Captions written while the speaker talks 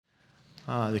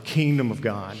The kingdom of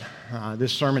God.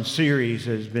 This sermon series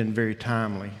has been very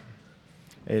timely.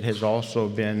 It has also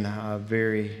been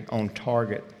very on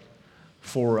target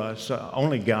for us.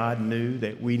 Only God knew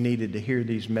that we needed to hear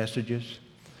these messages,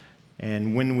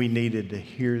 and when we needed to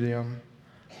hear them,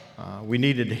 we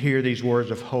needed to hear these words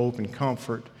of hope and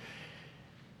comfort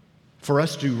for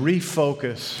us to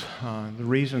refocus the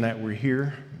reason that we're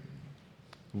here,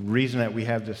 the reason that we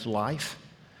have this life.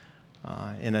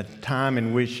 In a time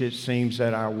in which it seems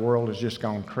that our world has just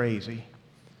gone crazy,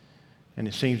 and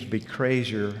it seems to be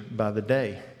crazier by the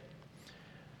day.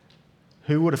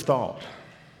 Who would have thought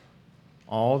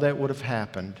all that would have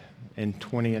happened in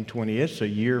 2020? It's a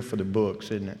year for the books,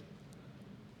 isn't it?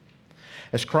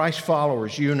 As Christ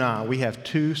followers, you and I, we have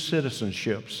two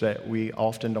citizenships that we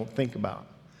often don't think about.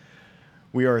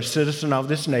 We are a citizen of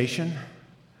this nation,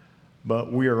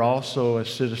 but we are also a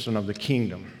citizen of the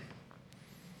kingdom.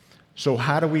 So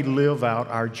how do we live out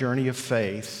our journey of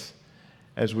faith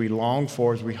as we long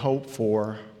for, as we hope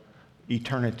for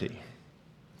eternity?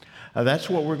 That's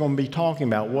what we're going to be talking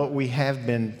about, what we have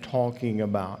been talking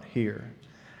about here.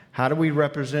 How do we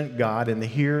represent God in the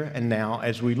here and now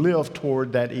as we live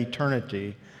toward that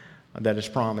eternity that is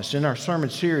promised? In our sermon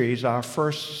series, our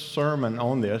first sermon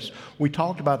on this, we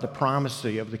talked about the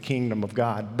primacy of the kingdom of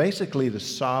God, basically the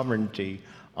sovereignty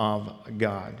of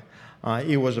God.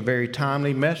 It was a very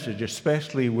timely message,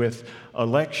 especially with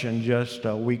election just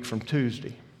a week from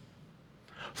Tuesday.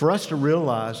 For us to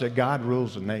realize that God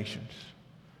rules the nations,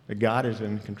 that God is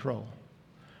in control.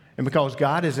 And because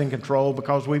God is in control,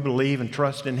 because we believe and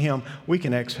trust in Him, we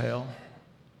can exhale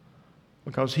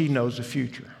because He knows the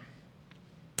future.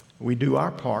 We do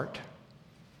our part,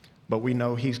 but we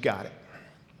know He's got it.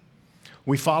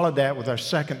 We followed that with our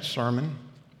second sermon,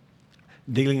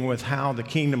 dealing with how the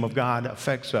kingdom of God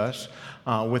affects us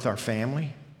with our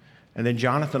family. And then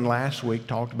Jonathan last week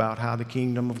talked about how the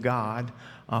kingdom of God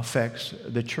affects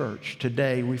the church.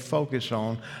 Today we focus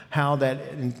on how that,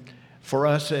 for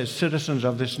us as citizens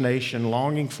of this nation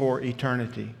longing for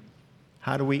eternity,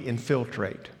 how do we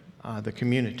infiltrate the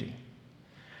community?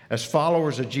 As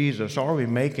followers of Jesus, are we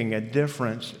making a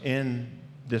difference in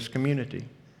this community?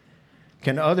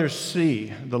 Can others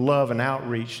see the love and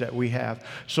outreach that we have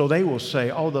so they will say,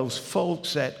 oh, those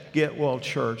folks at Get Well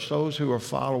Church, those who are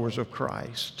followers of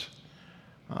Christ,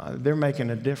 they're making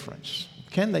a difference.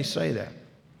 Can they say that?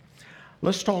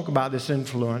 Let's talk about this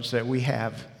influence that we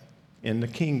have in the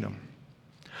kingdom.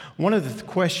 One of the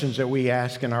questions that we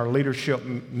ask in our leadership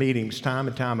meetings time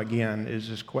and time again is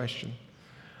this question.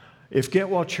 If Get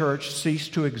Well Church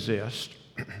ceased to exist,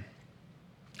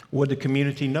 would the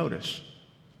community notice?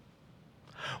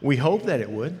 We hope that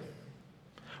it would.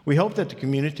 We hope that the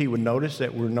community would notice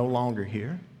that we're no longer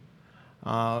here.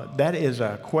 That is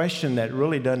a question that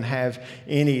really doesn't have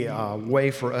any way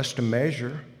for us to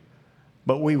measure,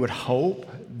 but we would hope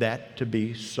that to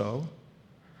be so.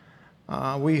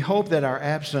 We hope that our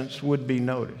absence would be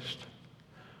noticed.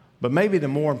 But maybe the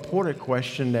more important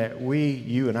question that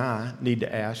you and I, need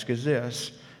to ask is this.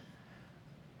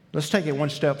 Let's take it one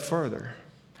step further.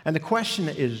 And the question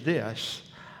is this.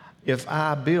 If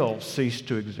I, Bill, cease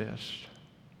to exist,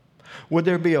 would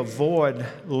there be a void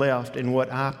left in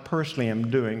what I personally am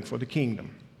doing for the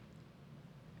kingdom?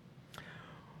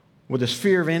 Would the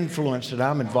sphere of influence that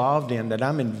I'm involved in, that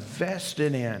I'm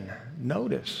invested in,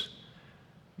 notice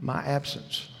my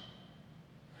absence?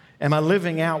 Am I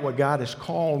living out what God has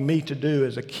called me to do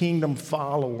as a kingdom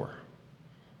follower?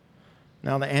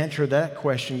 Now, the answer to that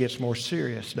question gets more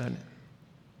serious, doesn't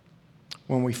it?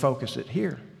 When we focus it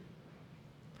here.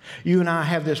 You and I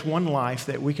have this one life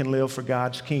that we can live for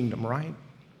God's kingdom, right?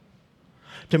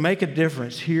 To make a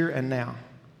difference here and now.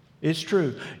 It's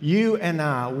true. You and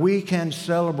I, we can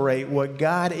celebrate what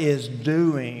God is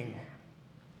doing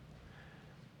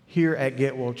here at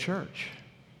Get Well Church.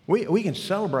 We can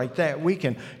celebrate that. We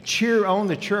can cheer on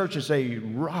the church and say,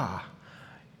 rah,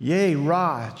 yay,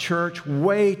 rah, church,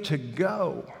 way to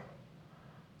go.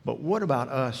 But what about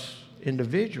us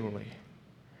individually?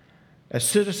 As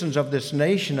citizens of this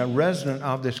nation, a resident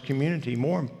of this community,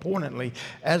 more importantly,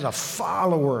 as a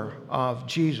follower of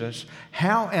Jesus,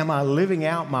 how am I living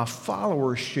out my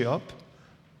followership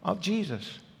of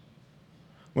Jesus?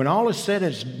 When all is said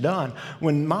and done,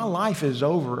 when my life is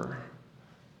over,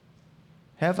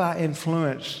 have I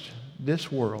influenced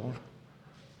this world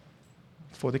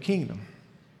for the kingdom?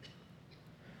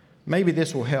 Maybe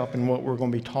this will help in what we're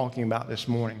going to be talking about this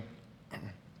morning.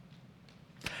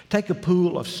 Take a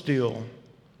pool of still,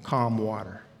 calm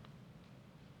water.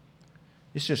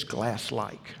 It's just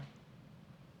glass-like.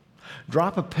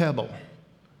 Drop a pebble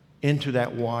into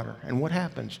that water, and what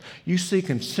happens? You see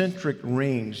concentric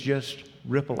rings just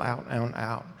ripple out and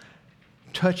out,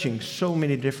 touching so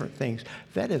many different things.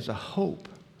 That is a hope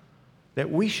that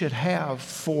we should have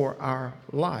for our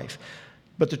life.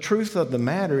 But the truth of the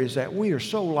matter is that we are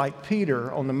so like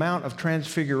Peter on the Mount of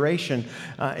Transfiguration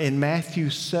in Matthew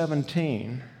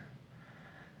 17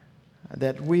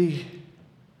 that we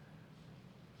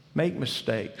make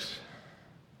mistakes.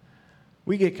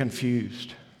 We get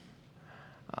confused.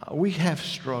 We have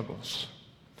struggles.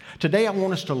 Today, I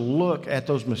want us to look at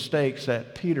those mistakes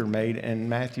that Peter made in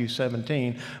Matthew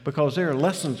 17 because there are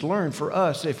lessons learned for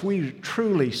us if we're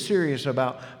truly serious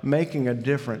about making a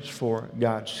difference for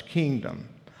God's kingdom.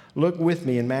 Look with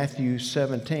me in Matthew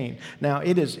 17. Now,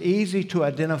 it is easy to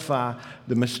identify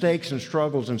the mistakes and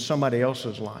struggles in somebody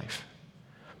else's life.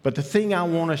 But the thing I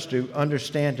want us to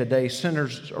understand today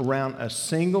centers around a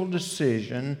single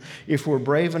decision, if we're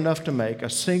brave enough to make,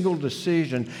 a single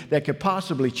decision that could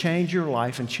possibly change your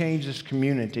life and change this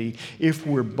community if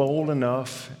we're bold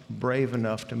enough, brave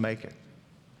enough to make it.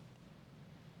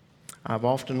 I've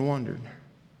often wondered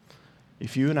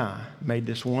if you and I made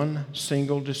this one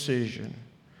single decision,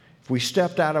 if we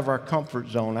stepped out of our comfort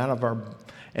zone,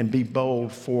 and be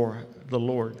bold for the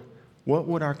Lord, what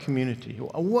would our community,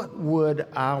 what would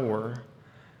our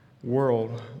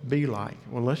world be like?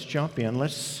 Well, let's jump in.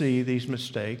 Let's see these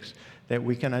mistakes that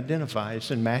we can identify. It's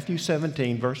in Matthew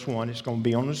 17, verse 1. It's going to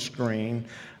be on the screen.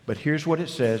 But here's what it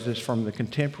says. It's from the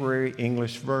Contemporary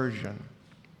English Version.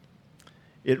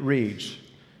 It reads,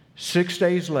 6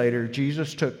 days later,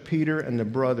 Jesus took Peter and the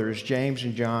brothers, James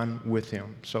and John, with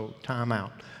him. So time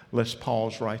out. Let's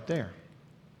pause right there.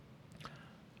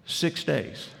 6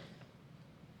 days.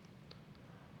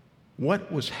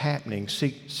 What was happening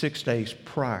 6 days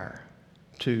prior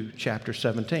to chapter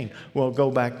 17? Well, go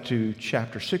back to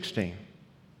chapter 16.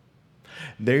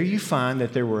 There you find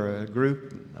that there were a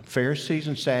group of Pharisees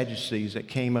and Sadducees that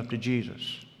came up to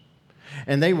Jesus.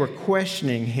 And they were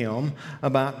questioning him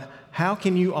about how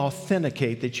can you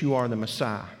authenticate that you are the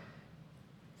Messiah?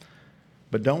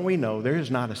 But don't we know there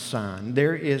is not a sign,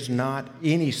 there is not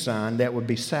any sign that would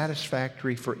be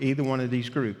satisfactory for either one of these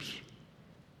groups.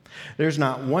 There's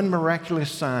not one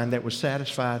miraculous sign that would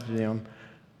satisfy them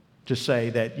to say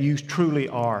that you truly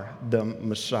are the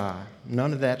Messiah.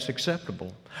 None of that's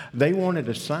acceptable. They wanted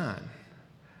a sign.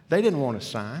 They didn't want a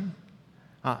sign.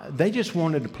 They just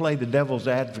wanted to play the devil's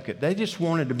advocate. They just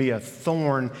wanted to be a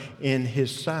thorn in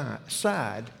his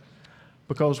side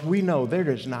because we know there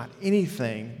is not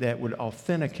anything that would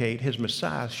authenticate his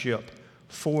messiahship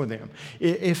for them.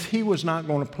 If he was not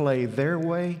going to play their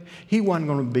way, he wasn't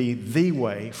going to be the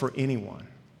way for anyone.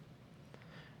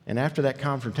 And after that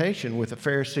confrontation with the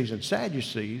Pharisees and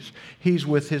Sadducees, he's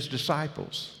with his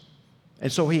disciples. And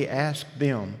so he asked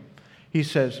them, he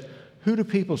says, "Who do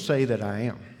people say that I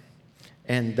am?"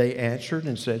 And they answered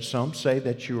and said, "Some say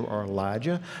that you are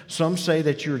Elijah. Some say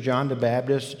that you're John the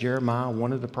Baptist, Jeremiah,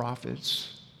 one of the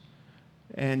prophets."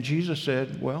 And Jesus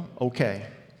said, "Well, okay.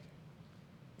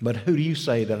 But who do you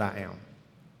say that I am?"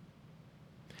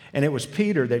 And it was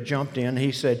Peter that jumped in.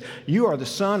 He said, "You are the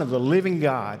Son of the living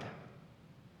God."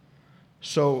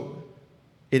 So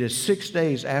it is 6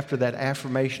 days after that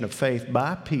affirmation of faith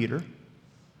by Peter,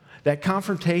 that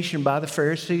confrontation by the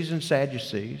Pharisees and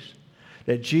Sadducees,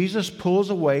 that Jesus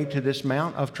pulls away to this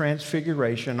Mount of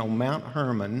Transfiguration on Mount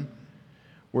Hermon,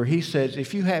 where he says,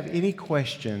 if you have any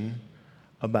question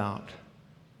about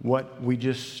what we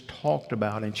just talked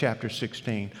about in chapter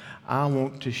 16, I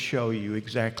want to show you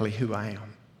exactly who I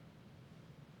am.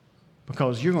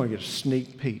 Because you're going to get a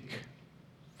sneak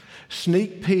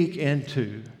peek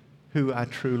into who I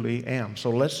truly am. So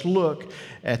let's look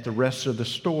at the rest of the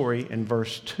story in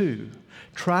verse 2.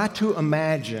 Try to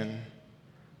imagine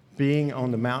being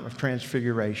on the Mount of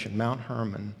Transfiguration, Mount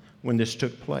Hermon, when this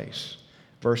took place.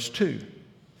 Verse 2.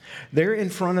 There in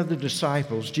front of the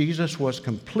disciples, Jesus was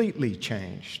completely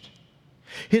changed.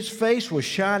 His face was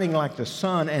shining like the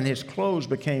sun, and his clothes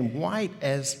became white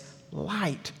as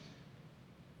light.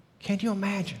 Can you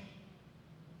imagine?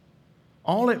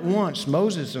 All at once,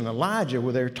 Moses and Elijah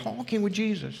were there talking with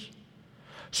Jesus.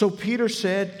 So Peter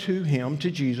said to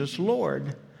Jesus,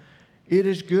 "Lord, it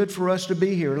is good for us to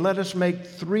be here. Let us make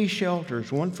 3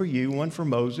 shelters, one for you, one for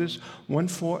Moses, one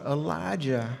for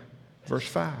Elijah." Verse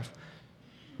 5.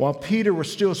 While Peter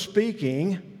was still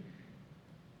speaking,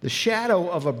 the shadow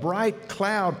of a bright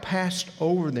cloud passed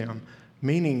over them,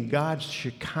 meaning God's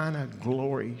Shekinah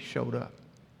glory showed up.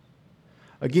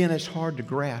 Again, it's hard to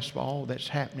grasp all that's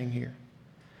happening here.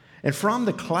 And from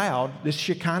the cloud, this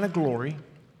Shekinah glory,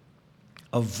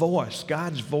 a voice,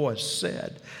 God's voice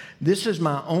said, "This is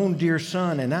my own dear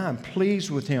son, and I am pleased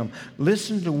with him."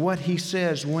 Listen to what he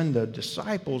says. When the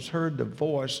disciples heard the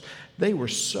voice, they were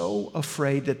so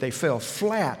afraid that they fell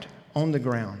flat on the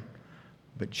ground.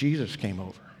 But Jesus came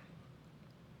over,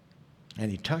 and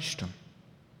he touched them,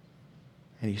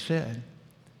 and he said,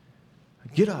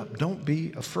 "Get up, don't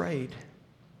be afraid."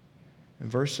 In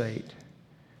verse 8,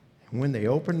 when they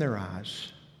opened their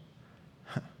eyes,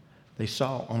 they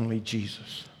saw only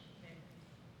Jesus.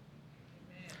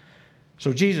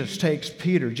 So Jesus takes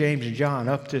Peter, James, and John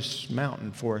up this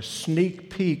mountain for a sneak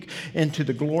peek into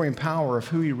the glory and power of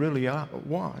who he really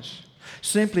was,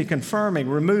 simply confirming,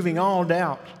 removing all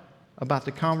doubt about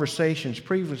the conversations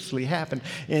previously happened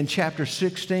in chapter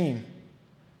 16.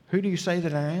 Who do you say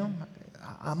that I am?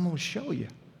 I'm going to show you.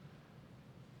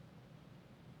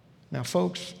 Now,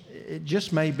 folks, it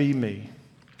just may be me,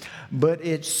 but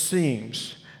it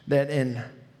seems that in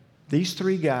these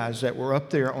three guys that were up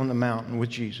there on the mountain with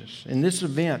Jesus, in this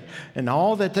event, and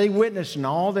all that they witnessed and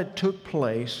all that took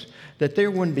place, that there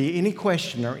wouldn't be any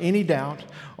question or any doubt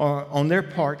on their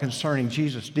part concerning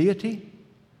Jesus' deity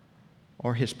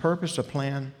or his purpose or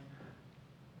plan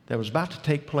that was about to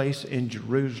take place in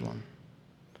Jerusalem.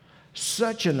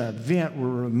 Such an event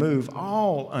will remove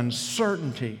all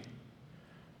uncertainty,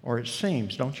 or it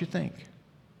seems, don't you think?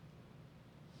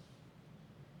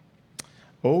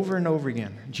 Over and over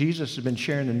again, Jesus has been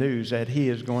sharing the news that he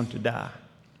is going to die,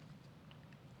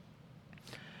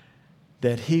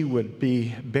 that he would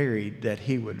be buried, that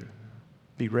he would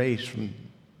be raised from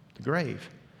the grave.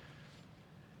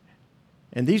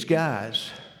 And these guys,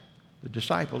 the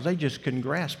disciples, they just couldn't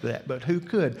grasp that. But who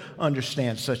could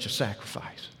understand such a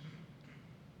sacrifice?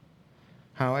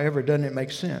 However, doesn't it make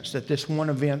sense that this one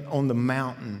event on the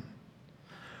mountain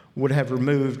would have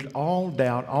removed all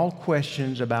doubt, all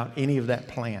questions about any of that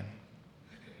plan?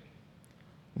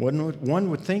 One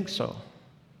would think so.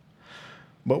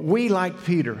 But we, like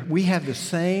Peter, we have the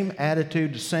same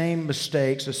attitude, the same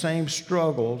mistakes, the same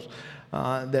struggles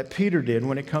that Peter did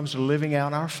when it comes to living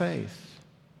out our faith.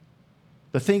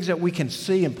 The things that we can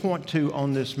see and point to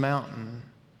on this mountain.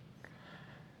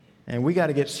 And we got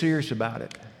to get serious about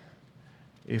it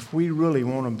if we really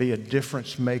want to be a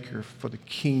difference maker for the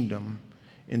kingdom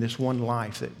in this one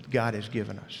life that God has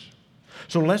given us.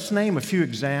 So let's name a few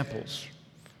examples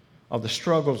of the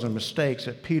struggles and mistakes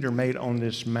that Peter made on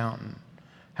this mountain.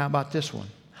 How about this one?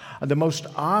 The most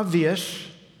obvious,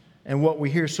 and what we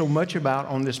hear so much about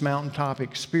on this mountaintop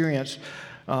experience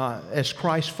as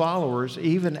Christ followers,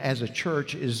 even as a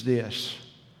church, is this: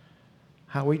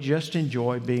 how we just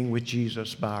enjoy being with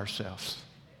Jesus by ourselves.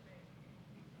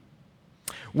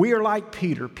 We are like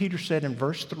Peter. Peter said in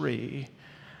verse 3,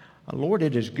 "Lord,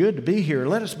 it is good to be here.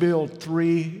 Let us build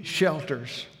 3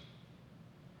 shelters."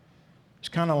 It's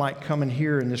kind of like coming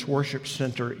here in this worship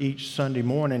center each Sunday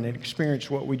morning and experience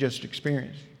what we just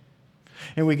experienced.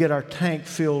 And we get our tank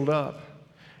filled up.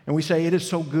 And we say, "It is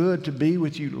so good to be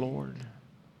with you, Lord."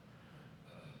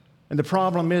 And the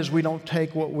problem is we don't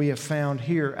take what we have found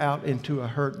here out into a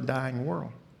hurt and dying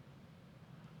world.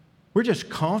 We're just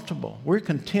comfortable. We're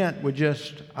content with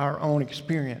just our own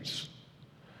experience.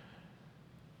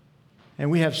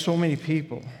 And we have so many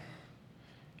people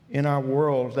in our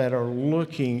world that are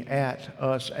looking at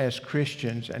us as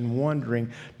Christians and wondering,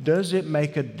 does it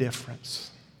make a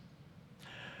difference?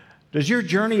 Does your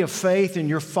journey of faith and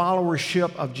your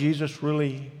followership of Jesus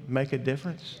really make a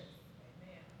difference?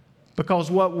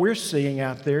 Because what we're seeing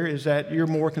out there is that you're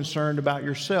more concerned about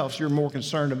yourselves. You're more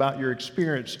concerned about your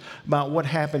experience, about what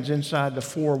happens inside the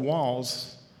 4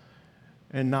 walls,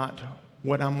 and not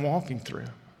what I'm walking through.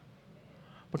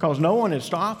 Because no one is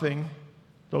stopping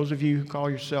those of you who call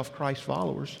yourself Christ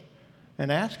followers and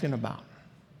asking about,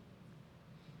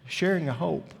 sharing a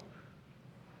hope.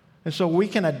 And so we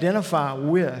can identify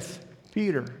with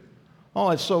Peter. Oh,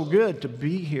 it's so good to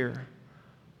be here.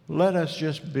 Let us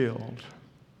just build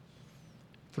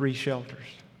 3 shelters.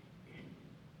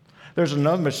 There's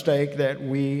another mistake that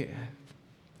we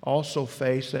also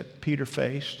face, that Peter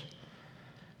faced.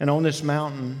 And on this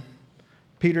mountain,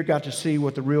 Peter got to see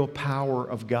what the real power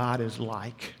of God is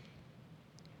like.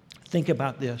 Think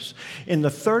about this. In the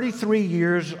 33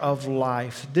 years of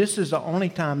life, this is the only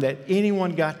time that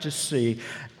anyone got to see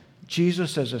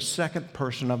Jesus as a second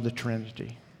person of the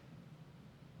Trinity.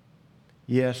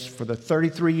 Yes, for the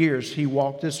 33 years he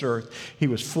walked this earth, he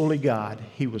was fully God,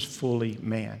 he was fully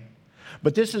man.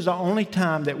 But this is the only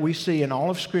time that we see in all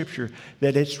of Scripture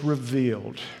that it's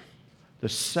revealed the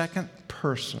second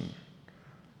person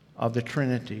of the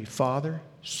Trinity, Father,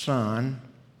 Son,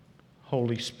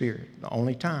 Holy Spirit, the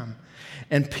only time.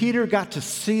 And Peter got to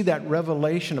see that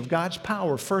revelation of God's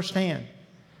power firsthand.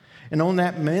 And on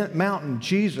that mountain,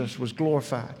 Jesus was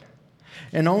glorified.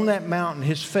 And on that mountain,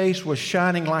 his face was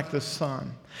shining like the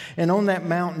sun. And on that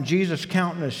mountain, Jesus'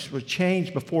 countenance was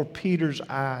changed before Peter's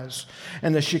eyes.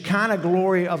 And the Shekinah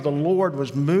glory of the Lord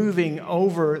was moving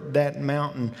over that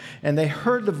mountain. And they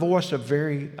heard the voice of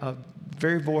very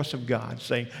voice of God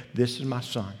saying, "This is my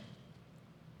son."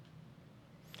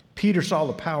 Peter saw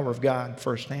the power of God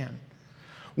firsthand.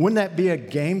 Wouldn't that be a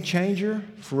game changer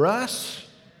for us?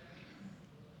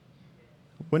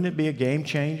 Wouldn't it be a game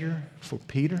changer for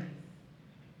Peter?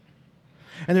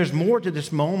 And there's more to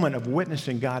this moment of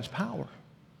witnessing God's power.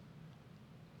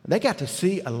 They got to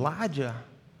see Elijah.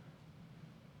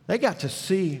 They got to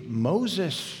see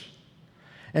Moses.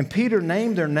 And Peter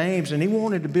named their names, and he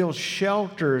wanted to build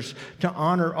shelters to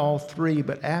honor all three.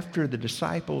 But after the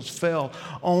disciples fell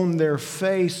on their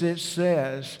face, it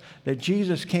says that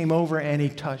Jesus came over and he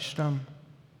touched them.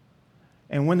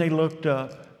 And when they looked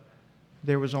up,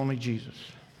 there was only Jesus.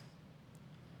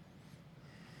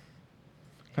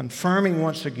 Confirming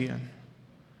once again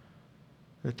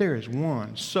that there is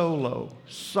one solo,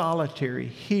 solitary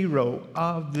hero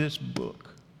of this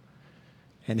book,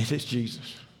 and it is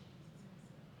Jesus.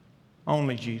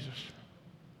 Only Jesus.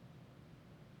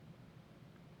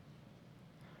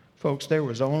 Folks, there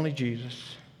was only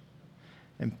Jesus,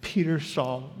 and Peter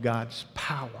saw God's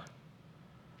power.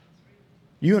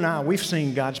 You and I, we've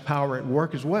seen God's power at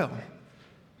work as well.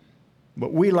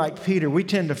 But we, like Peter, we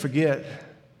tend to forget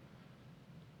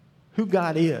who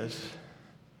God is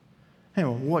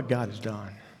and what God has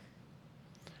done.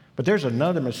 But there's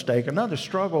another mistake, another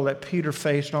struggle that Peter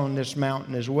faced on this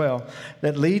mountain as well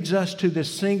that leads us to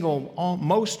this single,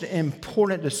 most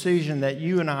important decision that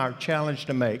you and I are challenged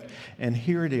to make. And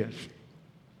here it is.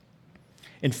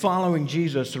 In following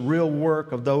Jesus, the real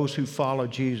work of those who follow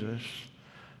Jesus,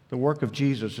 the work of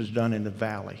Jesus is done in the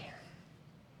valley.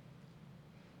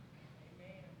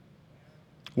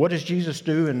 What does Jesus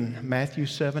do in Matthew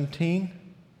 17?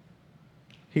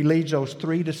 He leads those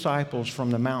three disciples from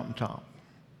the mountaintop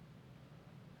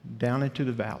down into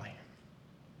the valley.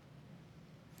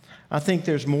 I think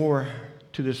there's more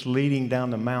to this leading down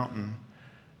the mountain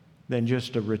than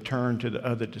just a return to the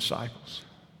other disciples.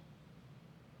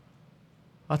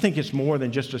 I think it's more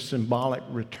than just a symbolic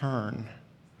return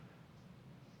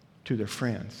to their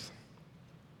friends.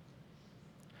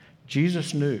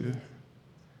 Jesus knew,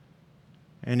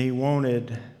 and he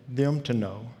wanted them to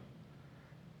know,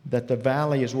 that the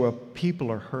valley is where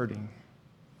people are hurting,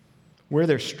 where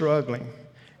they're struggling,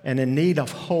 and in need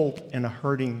of hope in a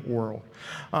hurting world.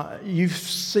 You've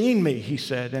seen me, he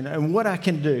said, and what I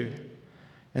can do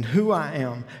and who I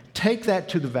am. Take that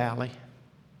to the valley.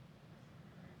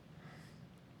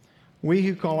 We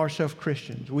who call ourselves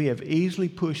Christians, we have easily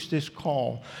pushed this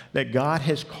call that God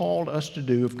has called us to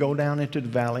do of go down into the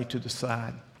valley to the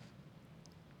side.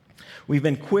 We've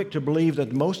been quick to believe that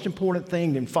the most important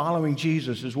thing in following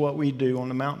Jesus is what we do on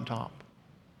the mountaintop.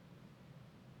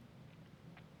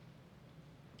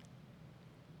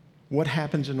 What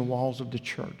happens in the walls of the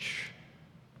church?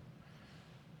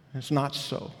 It's not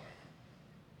so.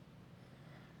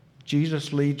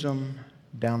 Jesus leads them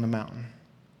down the mountain.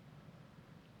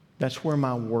 That's where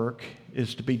my work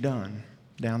is to be done,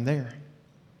 down there.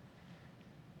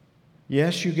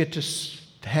 Yes, you get to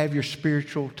have your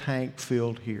spiritual tank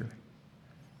filled here.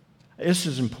 This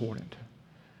is important.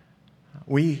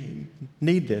 We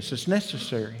need this. It's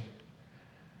necessary.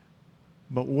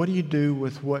 But what do you do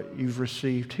with what you've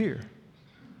received here?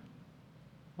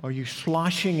 Are you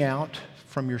sloshing out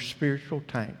from your spiritual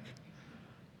tank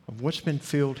of what's been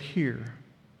filled here,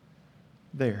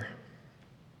 there?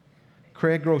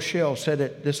 Craig Groeschel said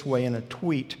it this way in a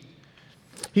tweet.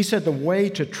 He said, the way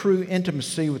to true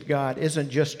intimacy with God isn't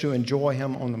just to enjoy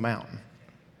Him on the mountain,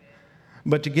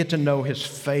 but to get to know His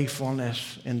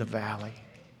faithfulness in the valley.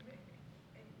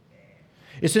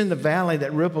 It's in the valley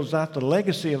that ripples out the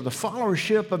legacy of the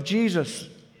followership of Jesus,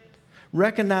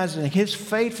 recognizing His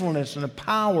faithfulness and the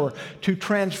power to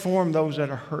transform those that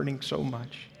are hurting so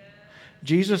much.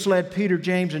 Jesus led Peter,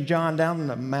 James, and John down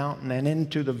the mountain and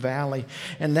into the valley,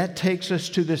 and that takes us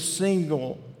to this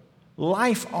single,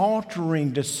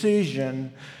 life-altering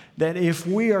decision that if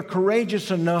we are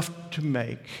courageous enough to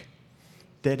make,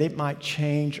 that it might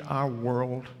change our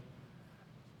world,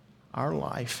 our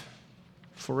life,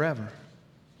 forever.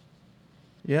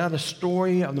 Yeah, the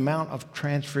story of the Mount of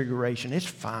Transfiguration, it's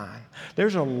fine.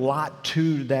 There's a lot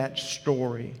to that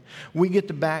story. We get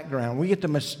the background. We get the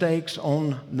mistakes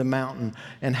on the mountain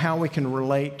and how we can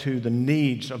relate to the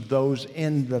needs of those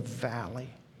in the valley.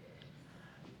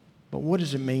 But what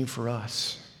does it mean for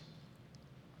us?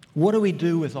 What do we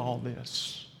do with all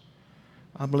this?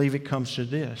 I believe it comes to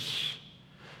this.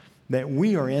 that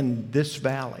we are in this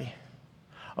valley,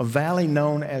 a valley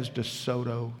known as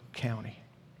DeSoto County.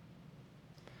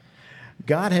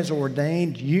 God has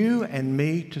ordained you and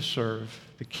me to serve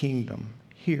the kingdom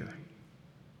here.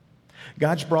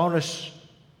 God's brought us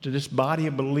to this body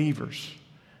of believers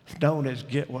known as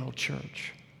Getwell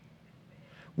Church.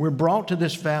 We're brought to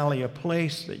this valley, a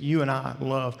place that you and I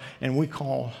love and we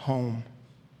call home.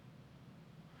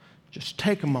 Just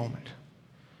take a moment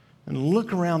and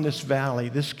look around this valley,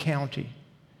 this county.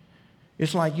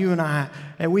 It's like you and I,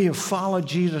 and we have followed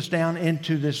Jesus down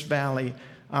into this valley,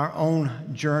 our own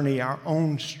journey, our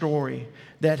own story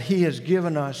that he has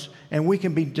given us, and we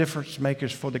can be difference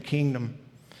makers for the kingdom.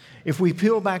 If we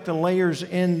peel back the layers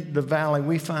in the valley,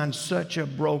 we find such a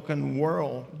broken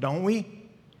world, don't we?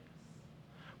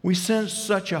 We sense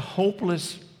such a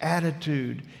hopeless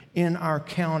attitude in our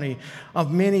county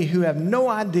of many who have no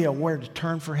idea where to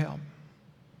turn for help.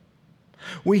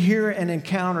 We hear and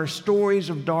encounter stories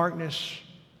of darkness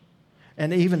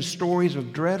and even stories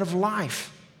of dread of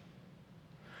life.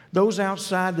 Those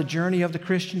outside the journey of the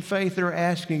Christian faith are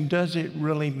asking, does it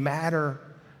really matter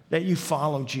that you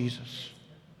follow Jesus?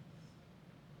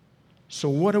 So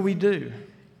what do?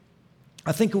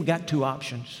 I think we've got two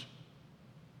options.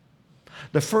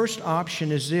 The first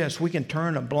option is this: we can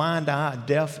turn a blind eye, a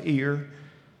deaf ear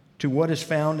to what is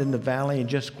found in the valley and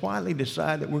just quietly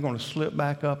decide that we're going to slip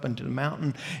back up into the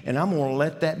mountain, and I'm going to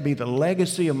let that be the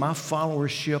legacy of my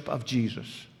followership of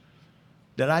Jesus,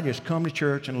 that I just come to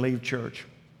church and leave church.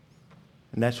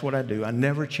 And that's what I do. I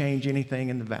never change anything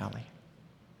in the valley.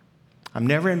 I'm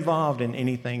never involved in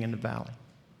anything in the valley.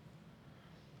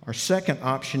 Our second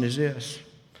option is this: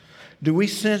 do we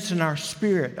sense in our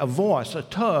spirit a voice, a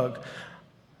tug,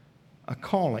 a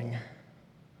calling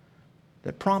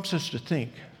that prompts us to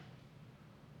think,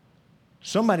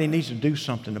 somebody needs to do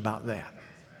something about that?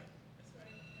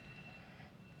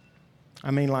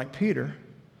 I mean, like Peter,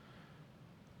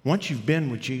 once you've been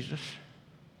with Jesus,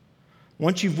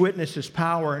 once you've witnessed his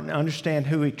power and understand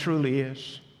who he truly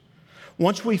is,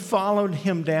 once we followed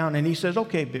him down and he says,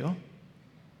 okay, Bill,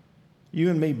 you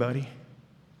and me, buddy,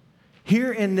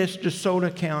 here in this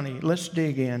DeSoto County, let's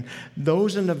dig in.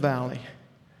 Those in the valley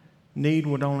need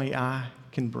what only I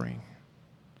can bring.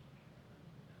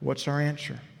 What's our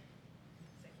answer?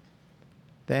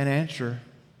 That answer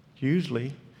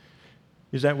usually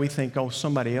is that we think, oh,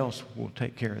 somebody else will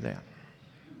take care of that.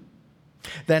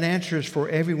 That answer is for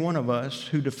every one of us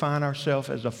who define ourselves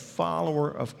as a follower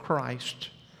of Christ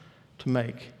to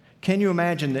make. Can you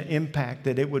imagine the impact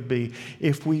that it would be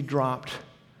if we dropped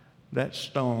that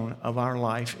stone of our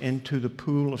life into the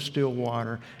pool of still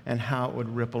water and how it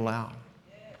would ripple out?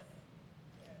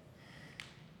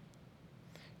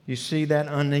 You see that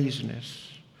uneasiness,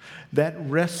 that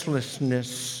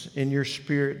restlessness in your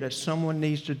spirit that someone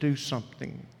needs to do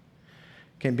something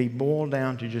can be boiled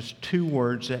down to just two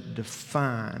words that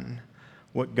define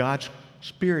what God's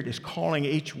Spirit is calling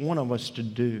each one of us to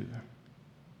do.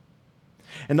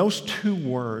 And those two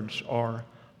words are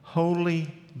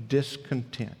holy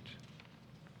discontent.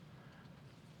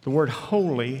 The word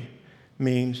holy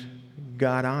means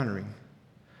God honoring.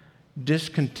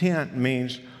 Discontent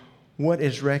means what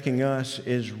is wrecking us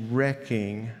is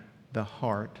wrecking the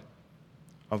heart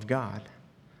of God.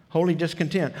 Holy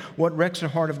discontent. What wrecks the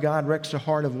heart of God wrecks the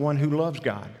heart of one who loves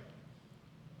God.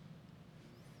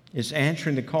 It's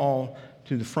answering the call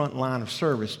to the front line of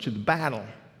service, to the battle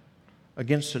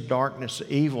against the darkness,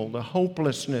 the evil, the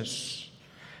hopelessness,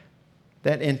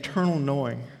 that internal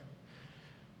knowing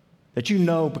that you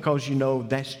know because you know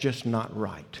that's just not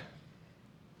right.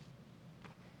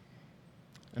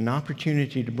 An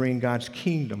opportunity to bring God's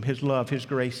kingdom, his love, his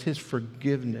grace, his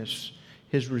forgiveness,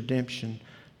 his redemption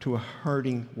to a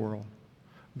hurting world.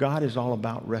 God is all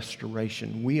about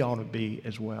restoration. We ought to be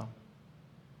as well.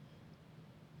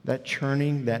 That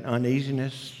churning, that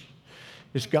uneasiness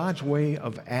is God's way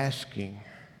of asking,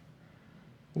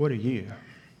 what are you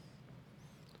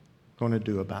going to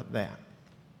do about that?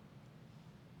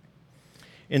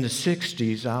 In the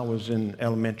 60s, I was in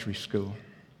elementary school.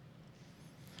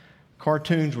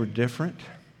 Cartoons were different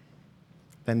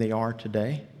than they are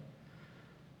today.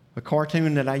 A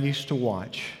cartoon that I used to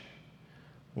watch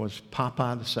was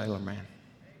Popeye the Sailor Man.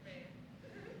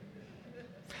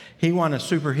 He wasn't a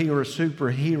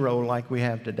superhero like we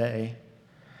have today.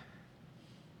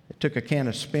 It took a can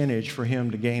of spinach for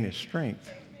him to gain his strength.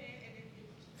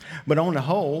 But on the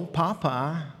whole,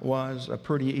 Popeye was a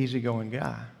pretty easygoing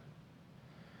guy.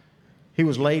 He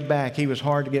was laid back. He was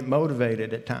hard to get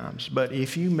motivated at times. But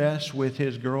if you mess with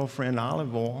his girlfriend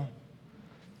Olive Oyl,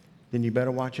 then you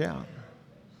better watch out.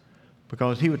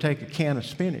 Because he would take a can of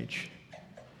spinach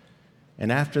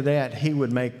And after that, he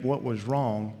would make what was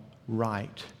wrong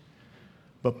right.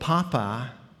 But Popeye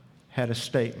had a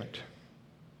statement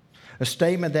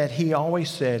that he always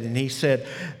said, and he said,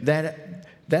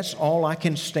 that's all I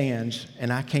can stand,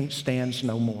 and I can't stand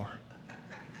no more.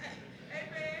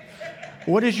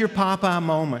 What is your Popeye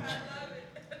moment?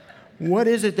 What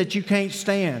is it that you can't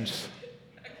stand?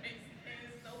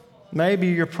 Maybe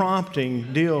your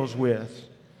prompting deals with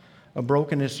a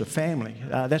brokenness of family.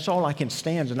 That's all I can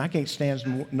stand, and I can't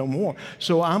stand no more.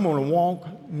 So I'm going to walk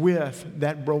with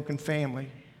that broken family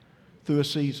through a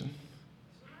season.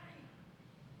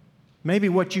 Maybe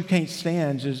what you can't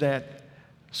stand is that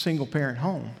single-parent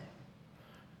home.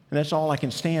 And that's all I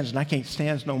can stand, and I can't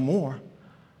stand no more.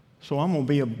 So I'm going to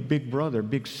be a big brother,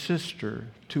 big sister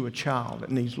to a child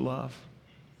that needs love.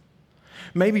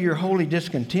 Maybe your holy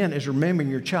discontent is remembering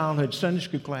your childhood Sunday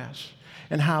school class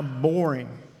and how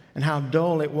boring and how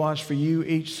dull it was for you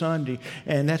each Sunday.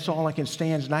 And that's all I can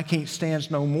stand, and I can't stand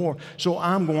no more. So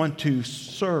I'm going to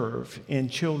serve in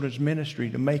children's ministry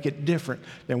to make it different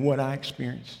than what I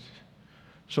experienced.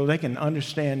 So they can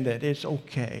understand that it's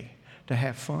okay to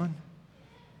have fun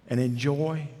and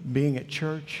enjoy being at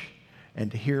church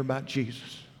and to hear about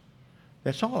Jesus.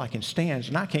 That's all I can stand,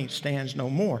 and I can't stand no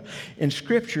more. In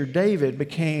Scripture, David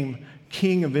became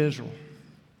king of Israel.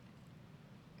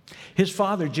 His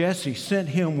father Jesse sent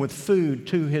him with food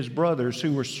to his brothers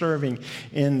who were serving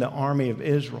in the army of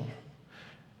Israel.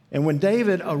 And when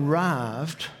David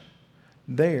arrived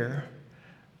there,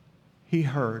 he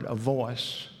heard a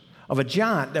voice of a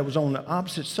giant that was on the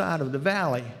opposite side of the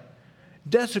valley,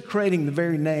 desecrating the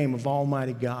very name of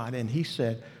Almighty God. And he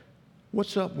said,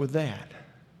 "What's up with that?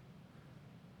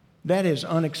 That is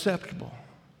unacceptable.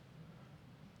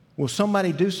 Will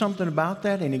somebody do something about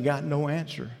that?" And he got no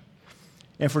answer.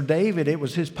 And for David, it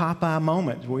was his Popeye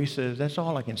moment where he says, "That's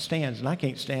all I can stand, and I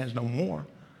can't stand no more."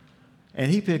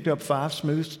 And he picked up 5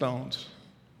 smooth stones,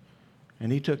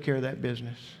 and he took care of that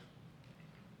business.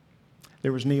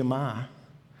 There was Nehemiah.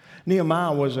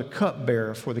 Nehemiah was a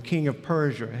cupbearer for the king of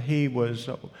Persia. He was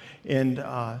in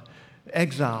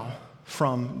exile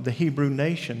from the Hebrew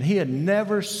nation. He had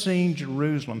never seen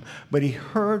Jerusalem, but he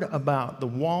heard about the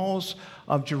walls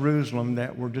of Jerusalem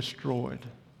that were destroyed.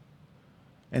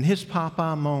 And his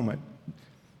Popeye moment,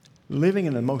 living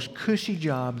in the most cushy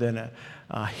job that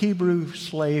a Hebrew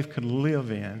slave could live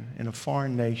in a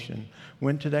foreign nation,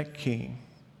 went to that king.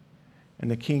 And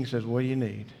the king says, "What do you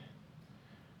need?"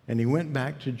 And he went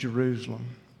back to Jerusalem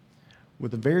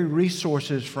with the very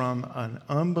resources from an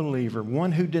unbeliever,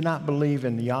 one who did not believe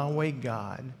in Yahweh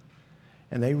God.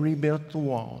 And they rebuilt the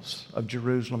walls of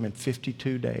Jerusalem in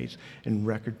 52 days in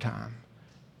record time.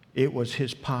 It was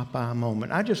his Popeye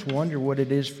moment. I just wonder what it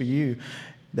is for you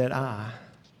that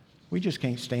we just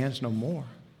can't stand no more.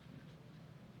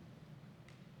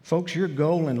 Folks, your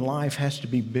goal in life has to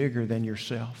be bigger than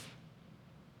yourself.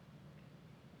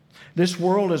 This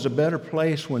world is a better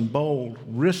place when bold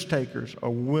risk takers are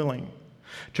willing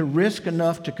to risk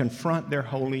enough to confront their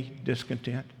holy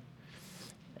discontent.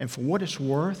 And for what it's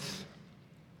worth,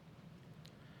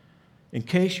 in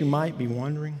case you might be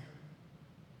wondering,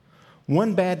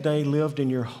 one bad day lived in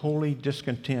your holy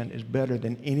discontent is better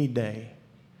than any day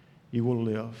you will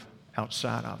live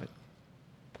outside of it.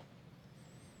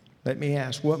 Let me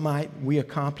ask, what might we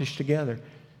accomplish together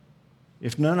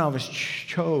if none of us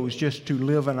chose just to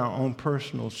live in our own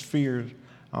personal spheres,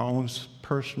 our own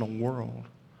personal world?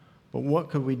 But what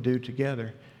could we do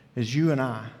together as you and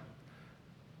I,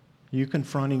 you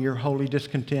confronting your holy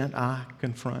discontent, I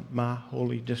confront my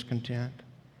holy discontent?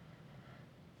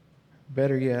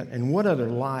 Better yet, and what other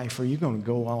life are you going to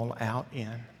go all out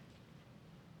in?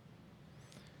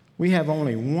 We have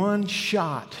only one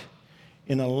shot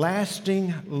in a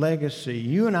lasting legacy.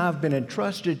 You and I have been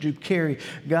entrusted to carry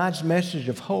God's message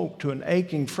of hope to an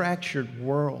aching, fractured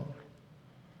world.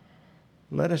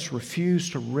 Let us refuse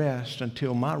to rest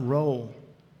until my role,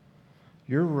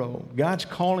 your role, God's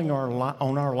calling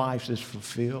on our lives is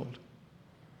fulfilled.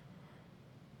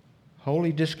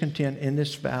 Holy discontent in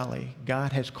this valley,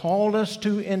 God has called us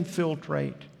to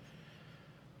infiltrate.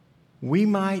 We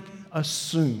might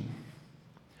assume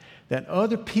that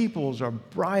other peoples are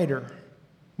brighter,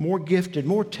 more gifted,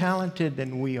 more talented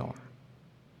than we are.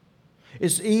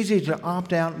 It's easy to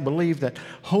opt out and believe that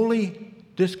holy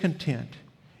discontent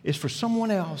is for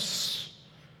someone else,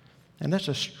 and that's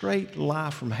a straight lie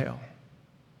from hell.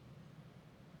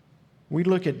 We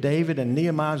look at David and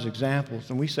Nehemiah's examples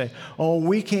and we say, "Oh,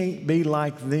 we can't be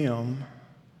like them.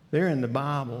 They're in the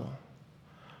Bible."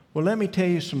 Well, let me tell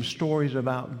you some stories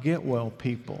about get-well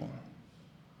people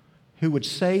who would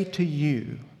say to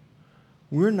you,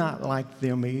 "We're not like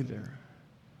them either.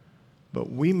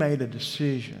 But we made a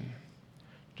decision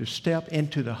to step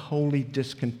into the holy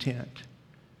discontent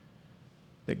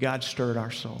that God stirred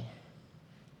our soul.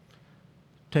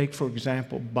 Take, for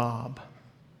example, Bob.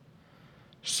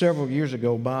 Several years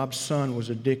ago, Bob's son was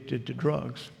addicted to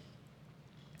drugs.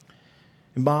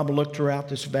 And Bob looked throughout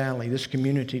this valley, this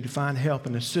community, to find help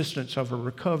and assistance of a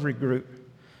recovery group.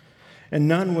 And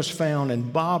none was found,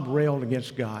 and Bob railed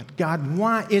against God. God,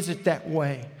 why is it that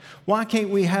way? Why can't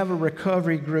we have a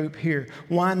recovery group here?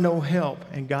 Why no help?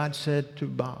 And God said to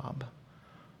Bob,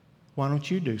 why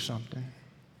don't you do something?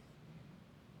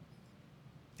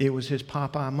 It was his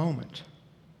Popeye moment.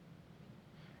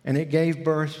 And it gave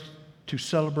birth to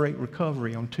Celebrate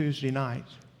Recovery on Tuesday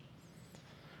nights.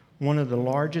 One of the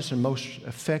largest and most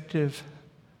effective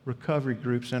recovery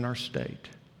groups in our state.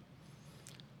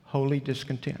 Holy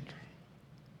Discontent.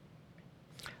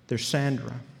 There's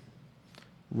Sandra,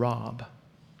 Rob,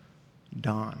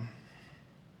 Don.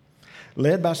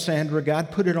 Led by Sandra, God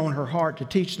put it on her heart to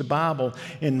teach the Bible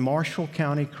in Marshall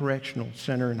County Correctional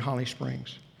Center in Holly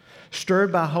Springs.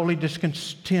 Stirred by holy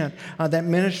discontent, that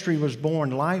ministry was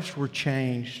born. Lives were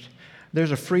changed.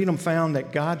 There's a freedom found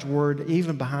that God's word,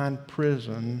 even behind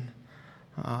prison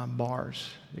bars,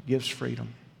 it gives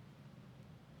freedom.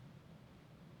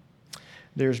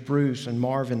 There's Bruce and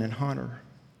Marvin and Hunter.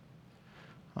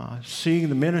 Seeing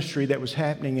the ministry that was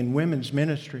happening in women's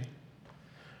ministry,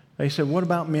 they said, what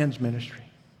about men's ministry?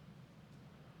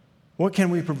 What can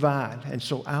we provide? And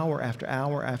so hour after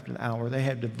hour after hour, they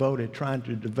had devoted trying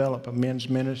to develop a men's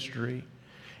ministry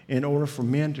in order for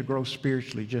men to grow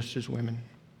spiritually just as women.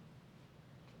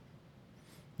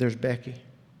 There's Becky.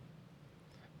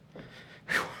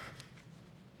 Whew.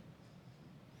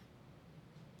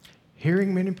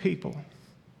 Hearing many people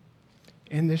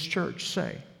in this church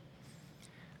say,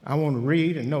 I want to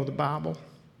read and know the Bible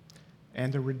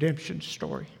and the redemption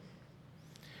story.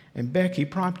 And Becky,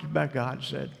 prompted by God,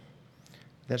 said,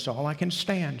 that's all I can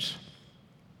stand.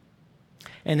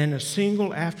 And in a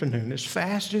single afternoon, as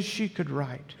fast as she could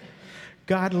write,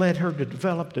 God led her to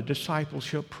develop the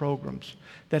discipleship programs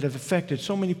that have affected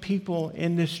so many people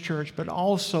in this church, but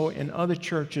also in other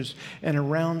churches and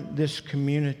around this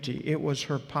community. It was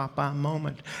her Popeye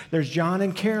moment. There's John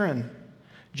and Karen.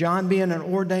 John being an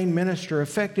ordained minister,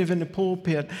 effective in the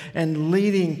pulpit and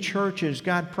leading churches,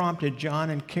 God prompted John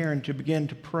and Karen to begin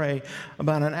to pray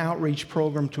about an outreach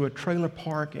program to a trailer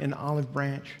park in Olive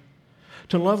Branch,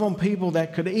 to love on people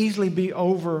that could easily be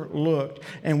overlooked.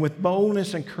 And with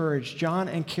boldness and courage, John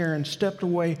and Karen stepped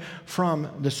away from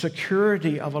the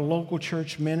security of a local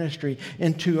church ministry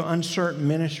into uncertain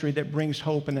ministry that brings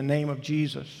hope in the name of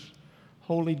Jesus.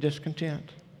 Holy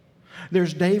discontent.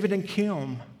 There's David and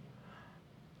Kim.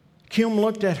 Kim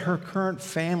looked at her current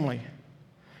family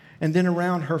and then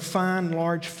around her fine,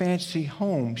 large, fancy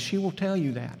home. She will tell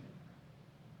you that.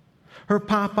 Her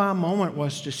Popeye moment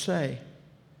was to say,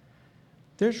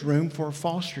 there's room for a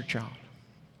foster child.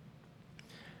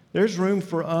 There's room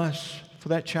for us, for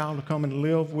that child to come and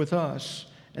live with us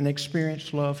and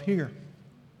experience love here.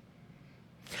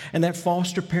 And that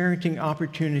foster parenting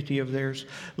opportunity of theirs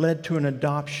led to an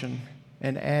adoption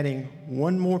and adding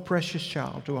one more precious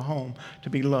child to a home to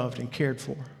be loved and cared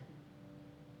for.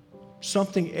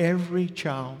 Something every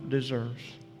child deserves.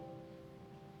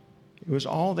 It was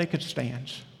all they could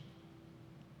stand.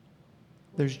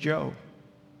 There's Joe.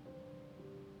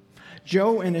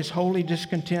 Joe, in his holy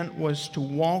discontent, was to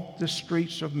walk the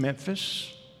streets of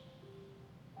Memphis,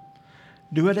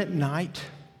 do it at night,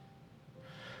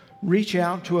 reach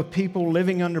out to a people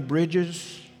living under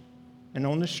bridges and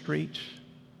on the streets,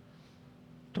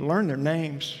 to learn their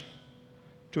names,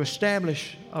 to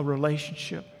establish a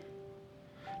relationship,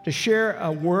 to share a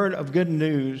word of good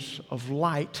news of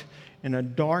light in a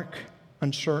dark,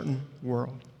 uncertain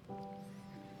world.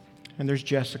 And there's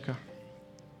Jessica.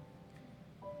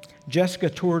 Jessica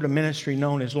toured a ministry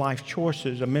known as Life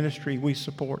Choices, a ministry we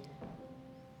support.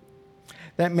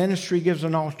 That ministry gives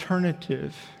an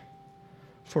alternative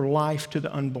for life to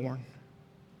the unborn.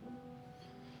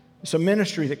 It's a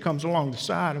ministry that comes along the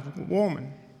side of a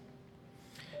woman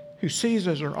who sees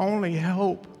as her only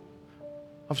hope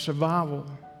of survival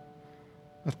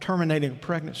of terminating a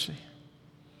pregnancy.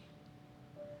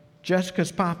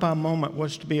 Jessica's Popeye moment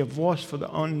was to be a voice for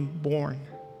the unborn,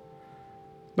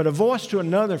 but a voice to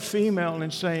another female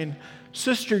and saying,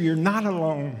 sister, you're not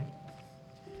alone.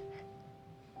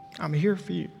 I'm here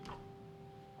for you.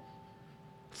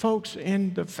 Folks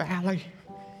in the valley,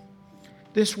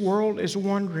 this world is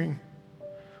wondering,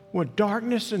 will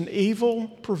darkness and evil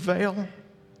prevail?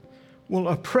 Will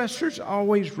oppressors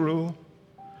always rule?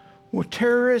 Will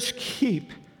terrorists keep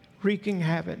wreaking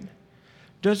havoc?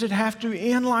 Does it have to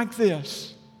end like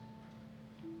this?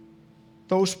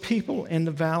 those people in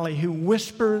the valley who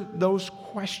whisper those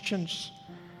questions,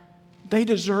 they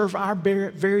deserve our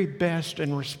very best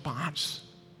in response.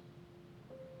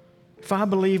 If I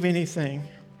believe anything,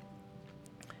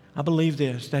 I believe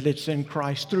this, that it's in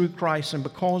Christ, through Christ, and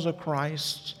because of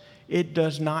Christ, it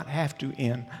does not have to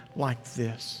end like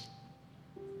this.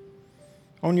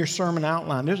 On your sermon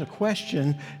outline, there's a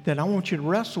question that I want you to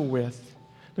wrestle with.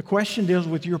 The question deals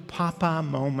with your Popeye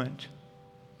moment.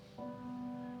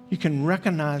 You can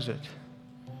recognize it,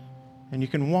 and you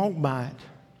can walk by it,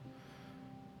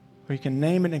 or you can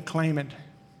name it and claim it,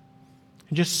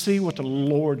 and just see what the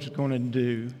Lord's going to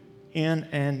do in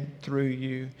and through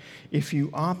you. If you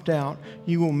opt out,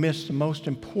 you will miss the most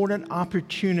important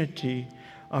opportunity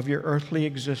of your earthly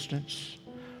existence,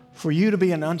 for you to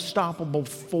be an unstoppable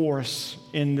force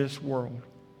in this world.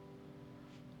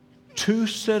 2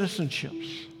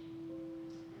 citizenships.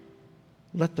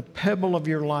 Let the pebble of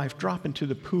your life drop into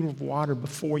the pool of water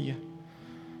before you.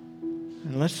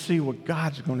 And let's see what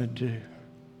God's going to do.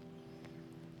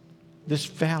 This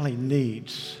valley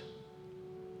needs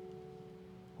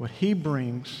what He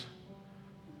brings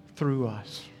through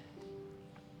us.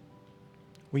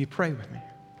 Will you pray with me?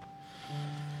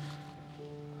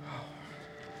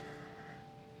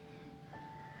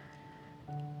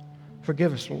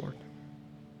 Forgive us, Lord,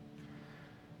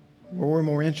 where we're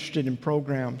more interested in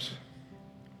programs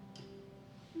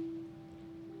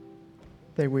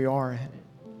than we are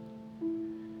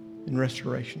in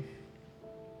restoration.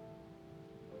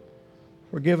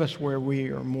 Forgive us where we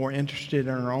are more interested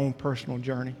in our own personal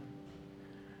journey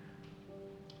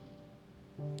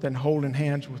than holding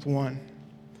hands with one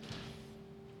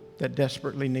that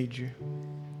desperately needs you.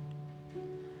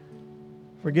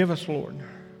 Forgive us, Lord,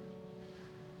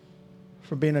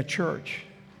 for being a church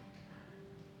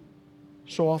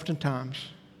so oftentimes,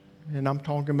 and I'm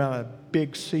talking about a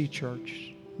big C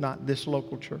church, not this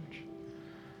local church,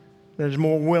 that is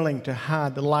more willing to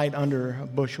hide the light under a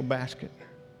bushel basket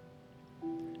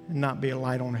and not be a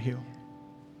light on a hill.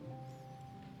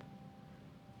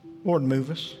 Lord, move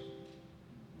us.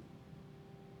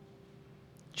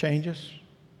 Change us.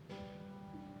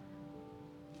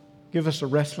 Give us a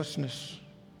restlessness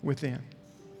within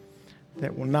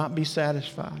that will not be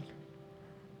satisfied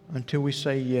until we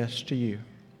say yes to you.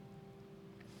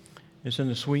 It's in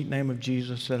the sweet name of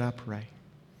Jesus that I pray.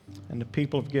 And the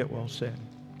people of Getwell said,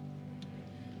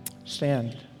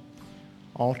 stand.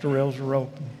 Altar rails are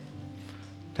open.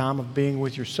 Time of being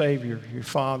with your Savior, your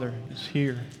Father, is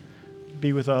here.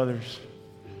 Be with others.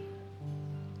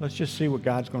 Let's just see what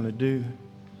God's going to do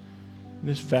in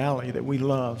this valley that we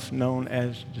love, known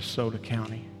as DeSoto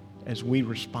County, as we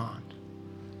respond.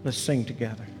 Let's sing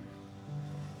together.